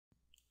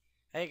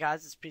Hey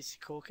guys, it's PC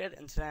Cool Kid,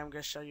 and today I'm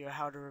going to show you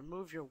how to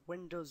remove your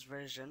Windows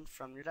version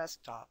from your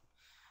desktop.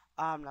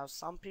 Now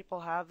some people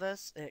have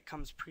this, it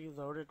comes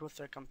preloaded with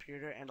their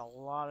computer, and a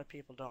lot of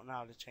people don't know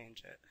how to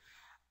change it.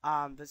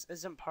 This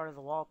isn't part of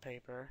the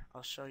wallpaper,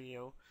 I'll show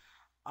you.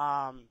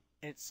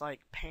 It's like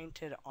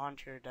painted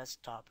onto your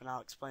desktop, and I'll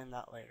explain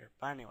that later.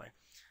 But anyway,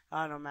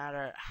 no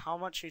matter how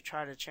much you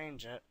try to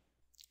change it,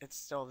 it's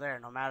still there,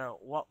 no matter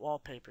what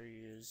wallpaper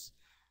you use.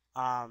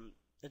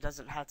 It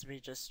doesn't have to be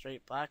just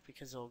straight black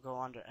because it will go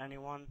under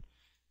anyone.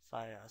 If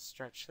I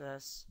stretch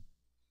this,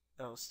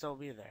 it will still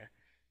be there.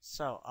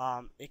 So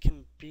it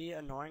can be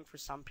annoying for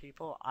some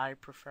people. I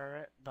prefer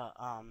it, but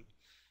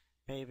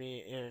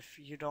maybe if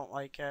you don't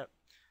like it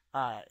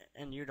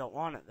and you don't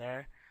want it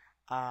there,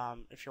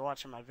 if you're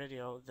watching my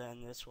video,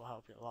 then this will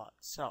help you a lot.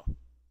 So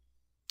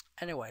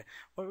anyway,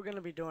 what we're going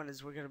to be doing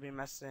is we're going to be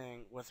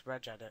messing with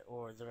regedit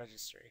or the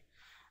registry.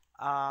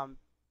 Um,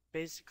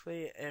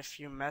 Basically,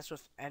 if you mess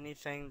with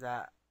anything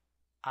that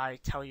I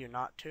tell you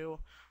not to,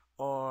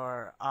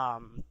 or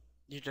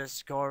you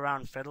just go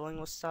around fiddling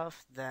with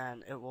stuff,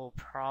 then it will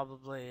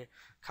probably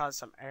cause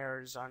some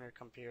errors on your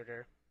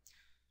computer,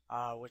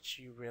 which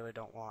you really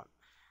don't want.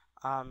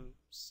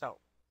 So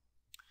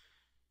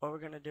what we're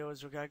gonna do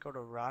is we're gonna go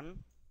to Run,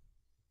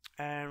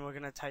 and we're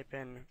gonna type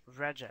in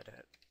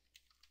regedit,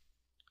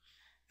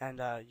 and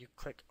you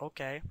click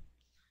OK.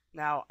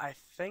 Now I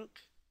think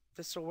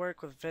this will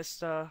work with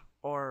Vista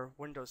or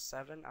Windows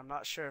 7. I'm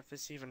not sure if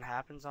this even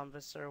happens on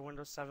Vista or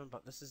Windows 7,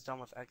 but this is done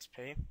with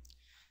XP.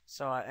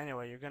 So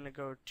anyway, you're going to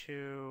go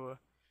to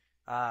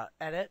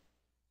Edit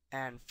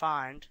and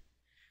Find,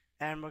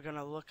 and we're going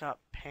to look up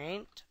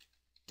Paint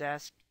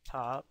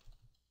Desktop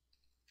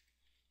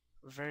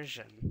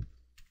Version.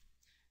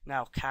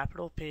 Now,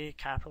 capital P,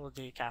 capital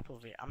D, capital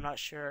V. I'm not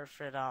sure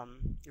if it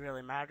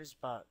really matters,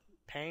 but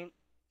Paint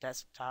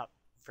Desktop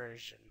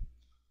Version.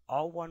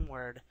 All one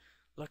word.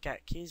 Look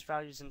at keys,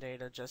 values, and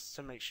data just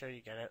to make sure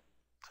you get it.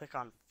 Click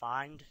on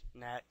Find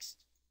Next.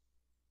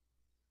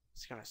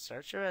 It's going to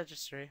search your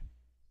registry.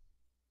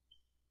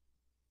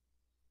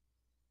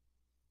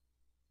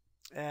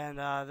 And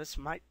this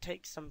might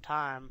take some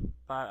time,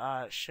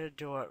 but it should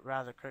do it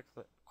rather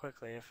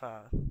quickly if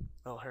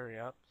it'll hurry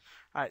up.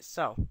 Alright,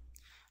 so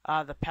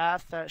the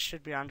path that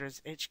should be under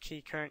is H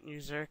key, current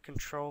user,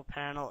 control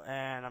panel,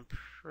 and I'm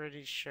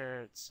pretty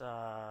sure it's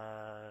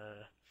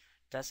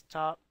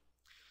desktop.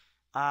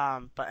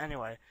 But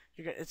anyway,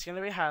 it's going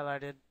to be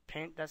highlighted,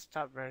 Paint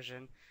Desktop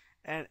Version,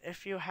 and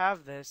if you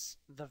have this,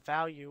 the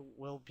value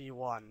will be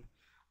 1.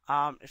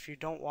 If you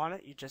don't want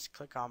it, you just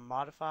click on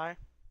Modify,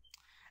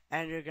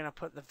 and you're going to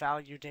put the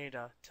value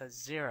data to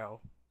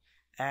 0,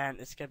 and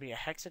it's going to be a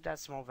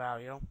hexadecimal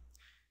value,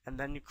 and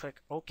then you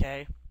click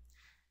OK,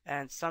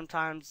 and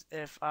sometimes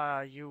if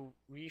you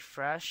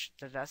refresh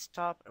the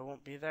desktop, it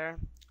won't be there.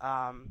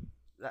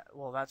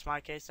 Well, that's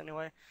my case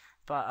anyway,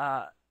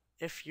 but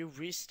if you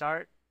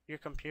restart your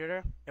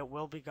computer, it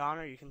will be gone,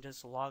 or you can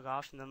just log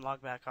off and then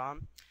log back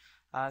on.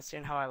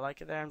 Seeing how I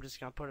like it there, I'm just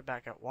going to put it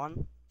back at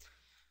 1.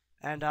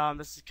 And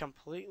this is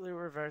completely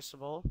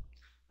reversible.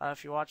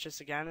 If you watch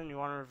this again and you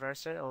want to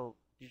reverse it,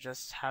 you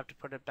just have to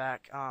put it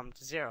back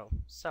to 0.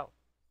 So,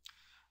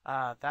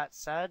 that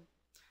said,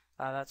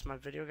 that's my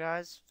video,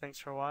 guys. Thanks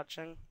for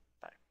watching.